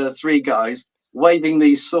the three guys waving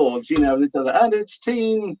these swords, and it's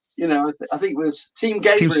team, I think it was Team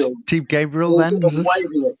Gabriel. Team Gabriel then?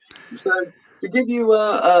 Waving it. So to give you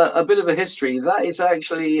a bit of a history, that is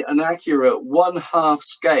actually an accurate 1/2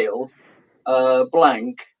 scale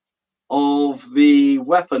blank of the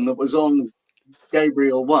weapon that was on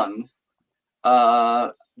Gabriel 1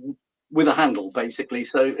 with a handle, basically.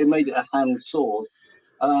 So it made it a hand sword.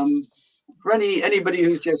 For anybody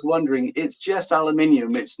who's just wondering, it's just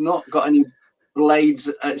aluminium. It's not got any blades.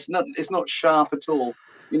 It's not sharp at all.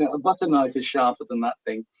 A butter knife is sharper than that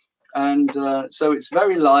thing, and so it's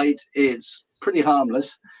very light. It's pretty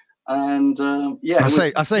harmless, and I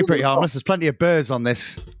say pretty harmless. There's plenty of birds on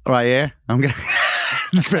this right here. I'm gonna.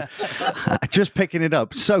 Just picking it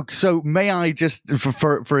up. So may I just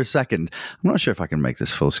for a second? I'm not sure if I can make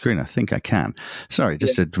this full screen. I think I can. Sorry,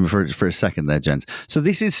 just for a second there, gents. So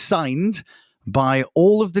this is signed by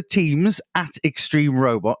all of the teams at Extreme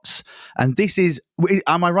Robots, and this is.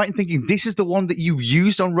 Am I right in thinking this is the one that you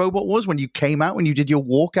used on Robot Wars when you came out, when you did your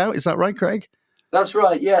walkout? Is that right, Craig? That's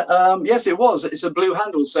right. Yeah. Yes, it was. It's a blue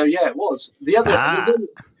handle, so yeah, it was. The other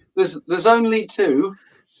there's only two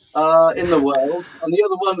in the world, and the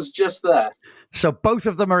other one's just there. So both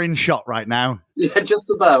of them are in shot right now. Yeah, just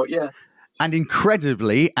about. Yeah. And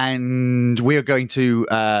incredibly, and we are going to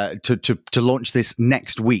launch this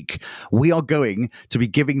next week. We are going to be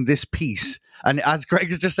giving this piece, and as Craig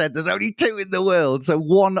has just said, there's only two in the world, so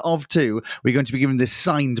one of two. We're going to be giving this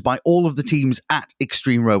signed by all of the teams at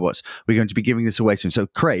Extreme Robots. We're going to be giving this away soon. So,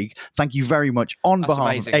 Craig, thank you very much on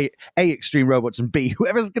behalf of A, Extreme Robots, and B,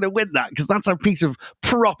 whoever's going to win that, because that's a piece of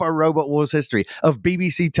proper Robot Wars history, of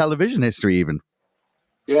BBC television history, even.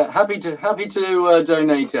 Yeah, happy to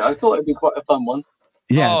donate it. I thought it'd be quite a fun one.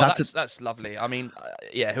 Yeah, that's lovely. I mean,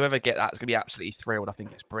 whoever get that's gonna be absolutely thrilled. I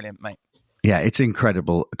think it's brilliant, mate. Yeah, it's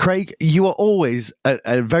incredible. Craig, you are always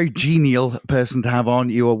a very genial person to have on.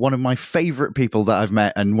 You are one of my favorite people that I've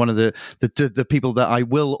met, and one of the people that I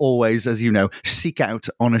will always, as you know, seek out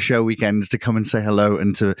on a show weekend to come and say hello.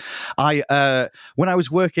 And when I was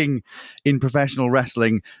working in professional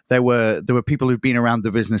wrestling, there were people who've been around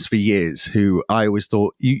the business for years who I always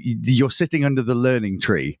thought you're sitting under the learning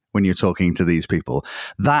tree when you're talking to these people.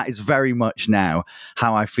 That is very much now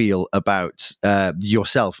how I feel about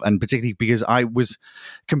yourself, and particularly because I was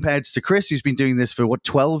compared to Chris, who's been doing this for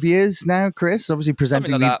 12 years now. Chris, obviously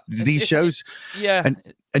presenting these shows. Yeah.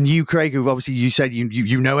 And you, Craig, who obviously you said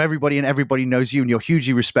you know everybody and everybody knows you and you're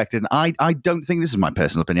hugely respected. And I don't think, this is my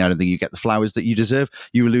personal opinion, I don't think you get the flowers that you deserve.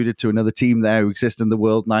 You alluded to another team there who exist in the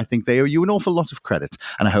world, and I think they owe you an awful lot of credit.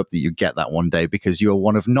 And I hope that you get that one day, because you are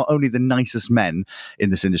one of not only the nicest men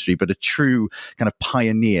in this industry, but a true kind of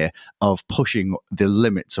pioneer of pushing the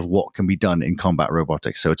limits of what can be done in combat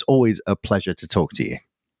robotics. So it's always a pleasure to talk to you.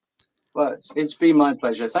 Well, it's been my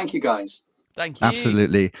pleasure. Thank you, guys. Thank you.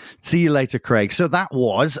 Absolutely. See you later, Craig. So that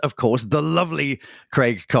was, of course, the lovely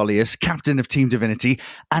Craig Colliass, captain of Team Divinity,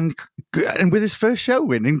 and with his first show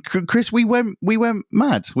win. And Chris, we went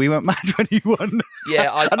mad. We went mad when he won.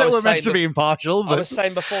 Yeah, I know we're meant to be impartial, but I was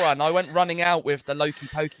saying beforehand, I went running out with the Loki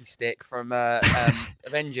Pokey stick from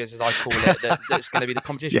Avengers, as I call it. That's going to be the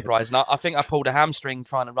competition prize. And I think I pulled a hamstring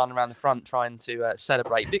trying to run around the front, trying to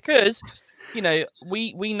celebrate, because you know,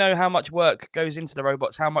 we know how much work goes into the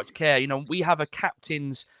robots, how much care. You know, we have a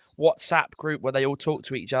captain's WhatsApp group where they all talk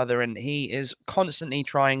to each other, and he is constantly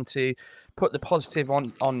trying to put the positive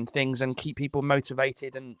on things and keep people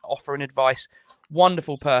motivated and offering advice.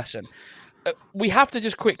 Wonderful person. We have to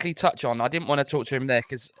just quickly touch on, I didn't want to talk to him there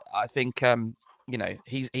because I think you know,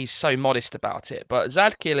 he's so modest about it. But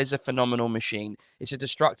Zadkiel is a phenomenal machine. It's a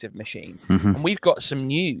destructive machine. Mm-hmm. And we've got some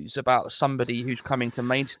news about somebody who's coming to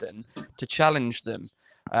Maidstone to challenge them.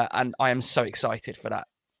 And I am so excited for that.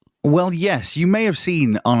 Well, yes, you may have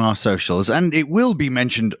seen on our socials, and it will be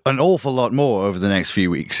mentioned an awful lot more over the next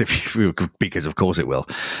few weeks, because of course it will,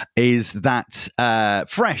 is that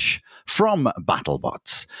fresh from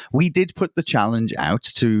BattleBots, we did put the challenge out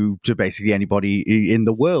to basically anybody in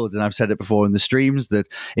the world. And I've said it before in the streams that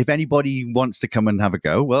if anybody wants to come and have a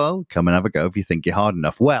go, well, come and have a go if you think you're hard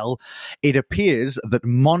enough. Well, it appears that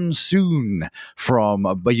Monsoon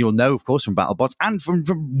but you'll know, of course, from BattleBots and from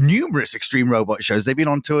numerous Extreme Robot shows, they've been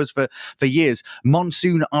on tours for years.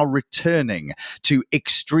 Monsoon are returning to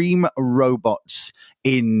Extreme Robots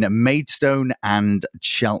in Maidstone and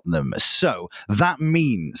Cheltenham. So that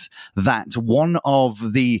means that one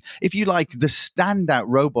of the, if you like, the standout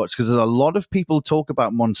robots, because a lot of people talk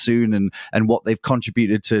about Monsoon and what they've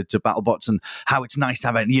contributed to BattleBots and how it's nice to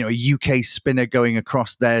have a UK spinner going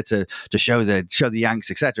across there to show the Yanks,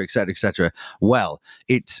 etc., etc., etc. Well,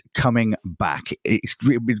 it's coming back. It's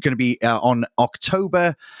going to be on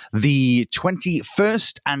October the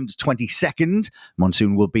 21st and 22nd.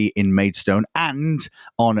 Monsoon will be in Maidstone, and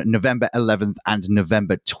on November 11th and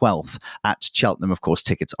November 12th at Cheltenham. Of course,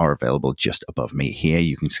 tickets are available just above me here.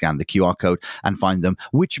 You can scan the QR code and find them,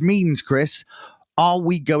 which means, Chris, are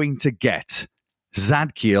we going to get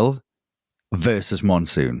Zadkiel versus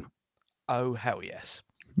Monsoon? Oh, hell yes.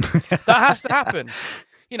 That has to happen.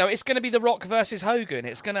 You know, it's going to be The Rock versus Hogan.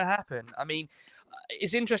 It's going to happen. I mean,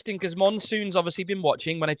 it's interesting because Monsoon's obviously been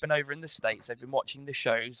watching when they've been over in the States. They've been watching the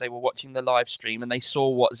shows. They were watching the live stream, and they saw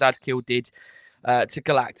what Zadkiel did to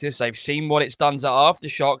Galactus. They've seen what it's done to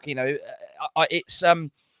Aftershock. You know, it's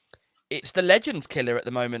it's the legend killer at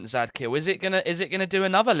the moment, Zadkill. Is it gonna do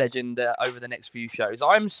another legend over the next few shows?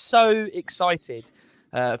 I'm so excited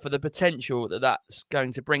for the potential that's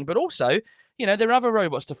going to bring, but also, there are other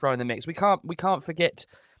robots to throw in the mix. We can't forget,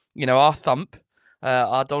 our Thump,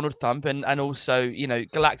 our Donald Thump, and also,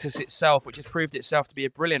 Galactus itself, which has proved itself to be a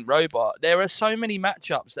brilliant robot. There are so many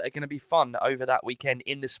matchups that are going to be fun over that weekend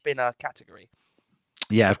in the spinner category.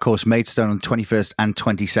 Yeah, of course, Maidstone on the 21st and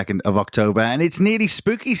 22nd of October. And it's nearly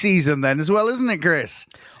spooky season then as well, isn't it, Chris?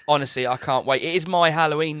 Honestly, I can't wait. It is my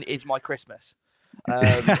Halloween, it's my Christmas.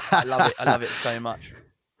 I love it. I love it so much.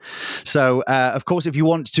 So, of course, if you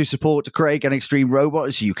want to support Craig and Extreme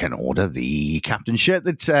Robots, you can order the captain shirt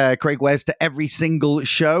that Craig wears to every single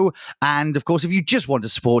show. And, of course, if you just want to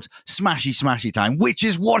support Smashy Time, which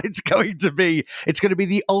is what it's going to be, it's going to be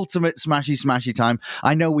the ultimate Smashy Time.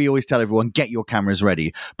 I know we always tell everyone, get your cameras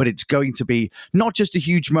ready, but it's going to be not just a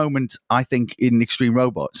huge moment, I think, in Extreme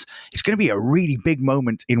Robots. It's going to be a really big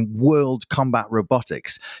moment in World Combat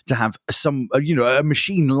Robotics to have a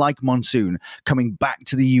machine like Monsoon coming back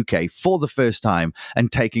to the UK for the first time and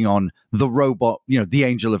taking on the robot, the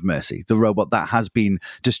Angel of Mercy, the robot that has been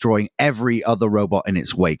destroying every other robot in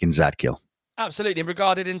its wake in Zadkill. Absolutely,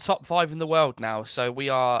 regarded in top 5 in the world now. So we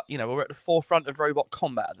are, we're at the forefront of robot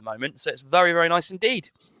combat at the moment. So it's very, very nice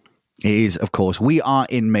indeed. It is, of course. We are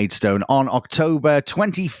in Maidstone on October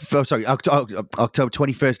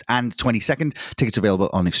 21st and 22nd. Tickets available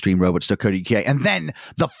on extremerobots.co.uk. And then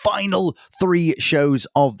the final 3 shows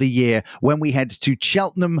of the year when we head to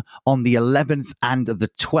Cheltenham on the 11th and the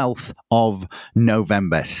 12th of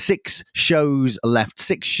November. 6 shows left.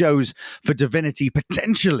 6 shows for Divinity,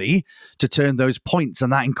 potentially to turn those points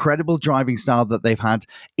and that incredible driving style that they've had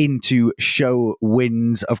into show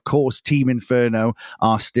wins. Of course, Team Inferno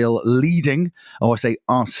are still leading, or I say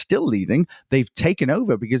are still leading. They've taken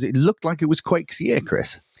over because it looked like it was Quake's year,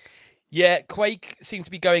 Chris. Yeah, Quake seems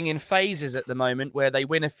to be going in phases at the moment where they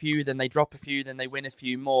win a few, then they drop a few, then they win a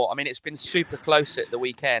few more. I mean, it's been super close at the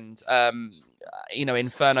weekend.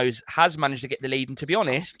 Inferno's has managed to get the lead, and to be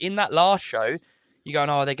honest, in that last show, you're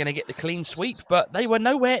going, they're going to get the clean sweep, but they were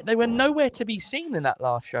nowhere to be seen in that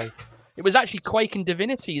last show. It was actually Quake and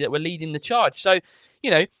Divinity that were leading the charge. So,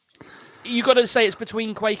 you got to say it's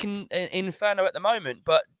between Quake and Inferno at the moment,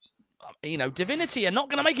 but Divinity are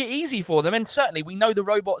not going to make it easy for them, and certainly we know the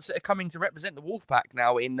robots that are coming to represent the Wolfpack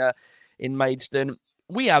now in Maidstone.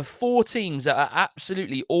 We have 4 teams that are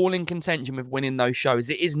absolutely all in contention with winning those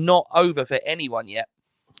shows. It is not over for anyone yet.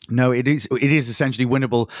 No, it is essentially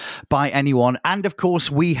winnable by anyone. And of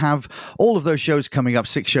course, we have all of those shows coming up,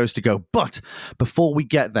 6 shows to go. But before we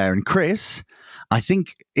get there, and Chris, I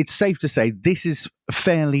think it's safe to say this is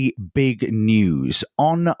fairly big news.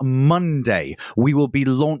 On Monday, we will be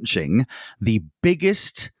launching the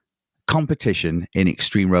biggest competition in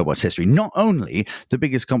Extreme Robots history. Not only the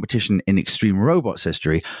biggest competition in Extreme Robots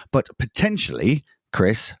history, but potentially,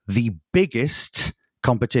 Chris, the biggest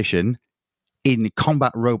competition in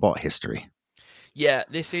combat robot history. Yeah,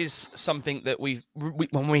 this is something that when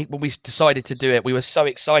we decided to do it, we were so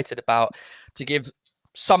excited about, to give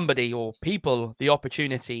somebody or people the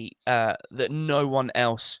opportunity that no one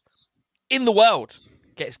else in the world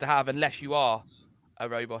gets to have unless you are a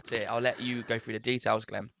roboteer. I'll let you go through the details,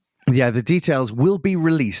 Glenn. Yeah, the details will be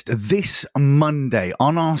released this Monday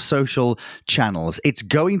on our social channels. It's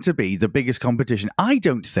going to be the biggest competition. I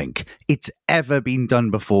don't think it's ever been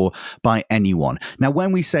done before by anyone. Now,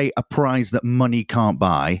 when we say a prize that money can't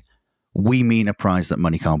buy, we mean a prize that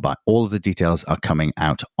money can't buy. All of the details are coming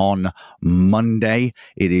out on Monday.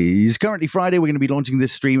 It is currently Friday. We're going to be launching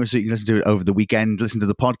this stream so you can listen to it over the weekend, listen to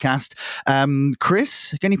the podcast.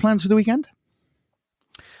 Chris, any plans for the weekend?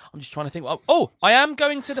 I'm just trying to think. Oh, I am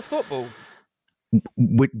going to the football.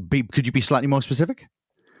 Could you be slightly more specific?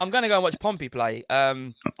 I'm going to go and watch Pompey play.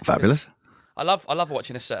 Fabulous. I love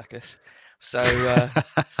watching a circus. So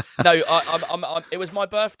no, it was my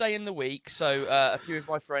birthday in the week, so a few of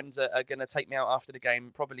my friends are going to take me out after the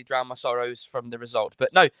game, probably drown my sorrows from the result.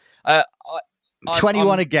 But no,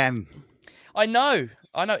 21 again. I know.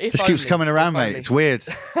 If this keeps coming around, mate. It's weird.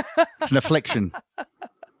 It's an affliction.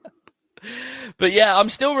 But yeah, I'm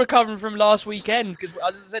still recovering from last weekend because,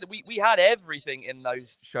 as I said, we had everything in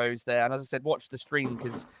those shows there. And as I said, watch the stream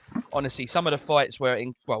because, honestly, some of the fights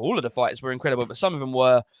all of the fights were incredible, but some of them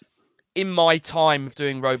were, in my time of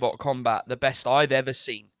doing robot combat, the best I've ever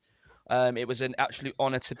seen. It was an absolute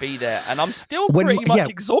honour to be there, and I'm still pretty much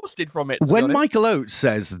exhausted from it. When Michael Oates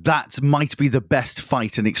says that might be the best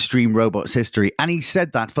fight in Extreme Robots history, and he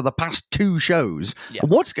said that for the past 2 shows,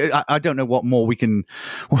 I don't know what more we can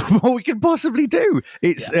possibly do.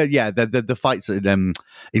 It's the fights in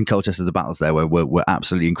Colchester, the battles there were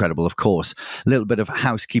absolutely incredible. Of course, a little bit of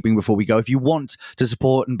housekeeping before we go. If you want to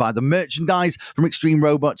support and buy the merchandise from Extreme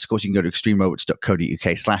Robots, of course, you can go to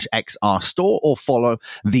extremerobots.co.uk/XR store or follow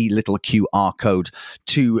the little QR code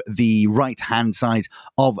to the right-hand side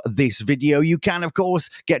of this video. You can, of course,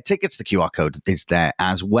 get tickets. The QR code is there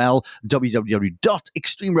as well.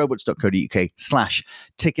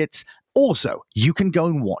 www.extremerobots.co.uk/tickets. Also, you can go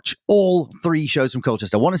and watch all 3 shows from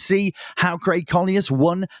Colchester. Want to see how Craig Colliass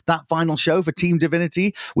won that final show for Team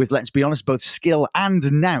Divinity with, let's be honest, both skill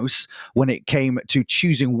and nous when it came to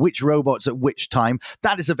choosing which robots at which time?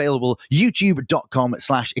 That is available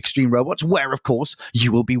youtube.com/Extreme Robots, where, of course,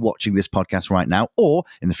 you will be watching this podcast right now, or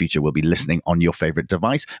in the future, we'll be listening on your favorite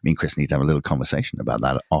device. Me and Chris need to have a little conversation about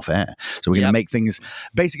that off air. So we're going to make things,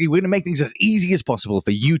 we're going to make things as easy as possible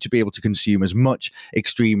for you to be able to consume as much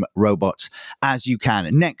Extreme Robots as you can.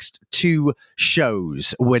 Next 2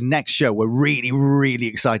 shows. We're really, really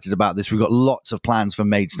excited about this. We've got lots of plans for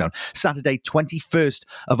Maidstone. Saturday, 21st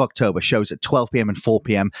of October, shows at 12 p.m. and 4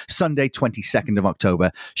 p.m. Sunday, 22nd of October,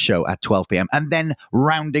 show at 12 p.m. And then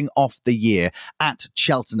rounding off the year at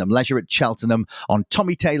Cheltenham, Leisure at Cheltenham on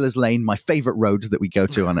Tommy Taylor's Lane, my favourite road that we go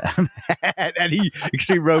to on any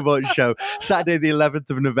Extreme Robot show. Saturday, the 11th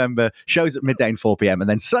of November, shows at midday and 4 p.m. And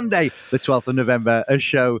then Sunday, the 12th of November, a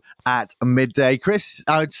show at midday. Chris,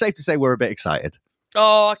 I would safe to say we're a bit excited.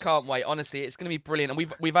 Oh, I can't wait. Honestly, it's going to be brilliant.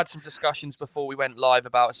 And we've had some discussions before we went live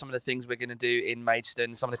about some of the things we're going to do in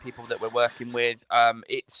Maidstone, some of the people that we're working with.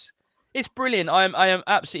 It's brilliant. I am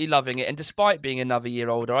absolutely loving it. And despite being another year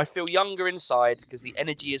older, I feel younger inside because the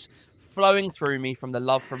energy is flowing through me from the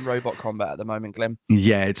love from robot combat at the moment, Glenn.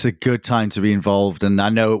 Yeah, it's a good time to be involved. And I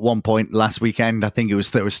know at one point last weekend, I think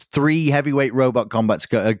there was 3 heavyweight robot combat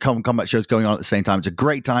shows going on at the same time. It's a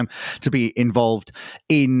great time to be involved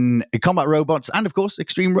in Combat Robots and, of course,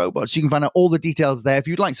 Extreme Robots. You can find out all the details there. If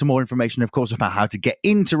you'd like some more information, of course, about how to get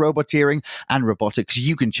into roboteering and robotics,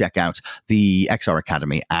 you can check out the XR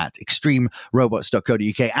Academy at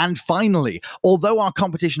extremerobots.co.uk. And finally, although our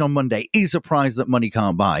competition on Monday is a prize that money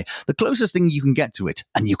can't buy, the closest thing you can get to it,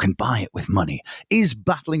 and you can buy it with money, is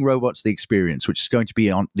Battling Robots: The Experience, which is going to be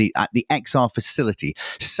at the XR facility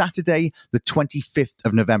Saturday, the 25th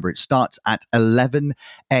of November. It starts at 11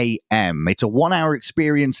 a.m. It's a 1-hour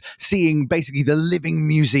experience seeing basically the living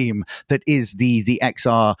museum that is the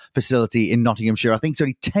XR facility in Nottinghamshire. I think it's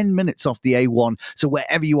only 10 minutes off the A1, so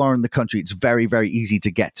wherever you are in the country, it's very, very easy to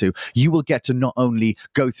get to. You will get to not only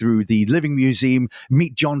go through the living museum,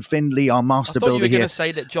 meet John Findlay, our master builder here. You were going to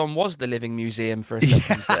say that John was the living museum for a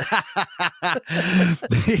second.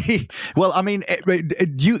 Well, I mean,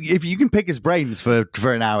 if you can pick his brains for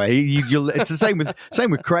an hour, it's the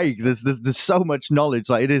same with Craig. There's so much knowledge.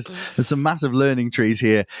 Like there's some massive learning trees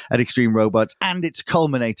here at Extreme Robots, and it's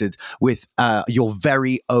culminated with your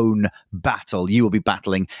very own battle. You will be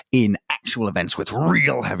battling in actual events with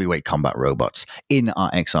real heavyweight combat robots in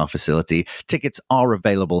our XR facility. Tickets are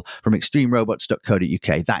available from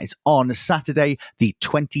extremerobots.co.uk. That is on Saturday, the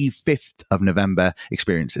 25th of November.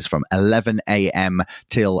 Experiences from 11 a.m.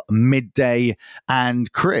 till midday.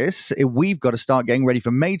 And Chris, we've got to start getting ready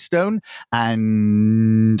for Maidstone.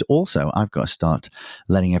 And also, I've got to start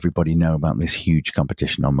letting everybody know about this huge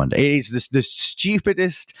competition on Monday. It is the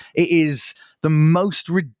stupidest, it is the most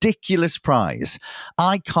ridiculous prize.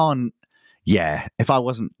 I can't. Yeah, if I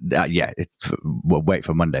wasn't, we'll wait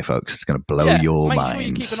for Monday, folks. It's going to blow your minds. Make sure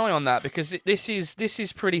you keep an eye on that because this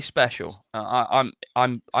is pretty special. I'm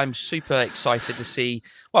super excited to see.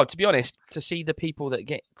 Well, to be honest, to see the people that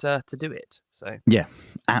get to do it. So yeah,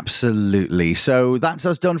 absolutely. So that's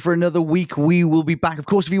us done for another week. We will be back. Of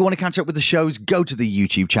course, if you want to catch up with the shows, go to the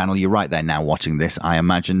YouTube channel. You're right there now watching this, I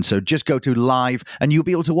imagine. So just go to live and you'll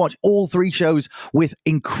be able to watch all 3 shows with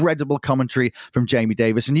incredible commentary from Jamie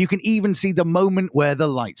Davis. And you can even see the moment where the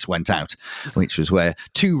lights went out, which was where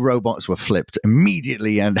 2 robots were flipped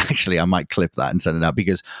immediately. And actually, I might clip that and send it out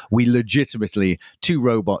because we legitimately, 2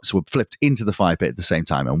 robots were flipped into the fire pit at the same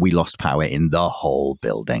time and we lost power in the whole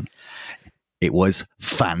building. It was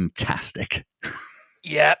fantastic.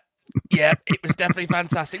 Yeah, it was definitely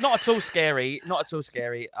fantastic. Not at all scary.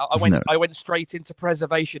 I went straight into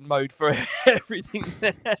preservation mode for everything.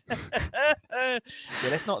 Yeah,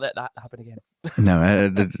 let's not let that happen again. No,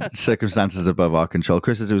 the circumstances above our control.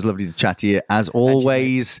 Chris, it was lovely to chat to you. As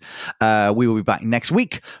always, we will be back next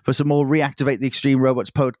week for some more Reactivate the Extreme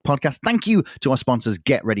Robots podcast. Thank you to our sponsors,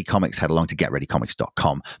 Get Ready Comics. Head along to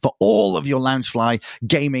getreadycomics.com for all of your Loungefly,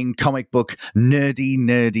 gaming, comic book, nerdy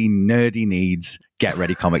needs.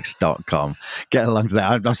 GetReadyComics.com. Get along to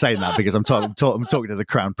that. I'm saying that because I'm talking to the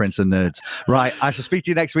Crown Prince of Nerds. Right. I shall speak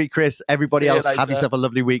to you next week, Chris. Everybody else, have yourself a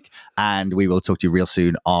lovely week, and we will talk to you real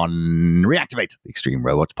soon on Reactivate the Extreme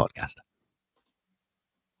Robots podcast.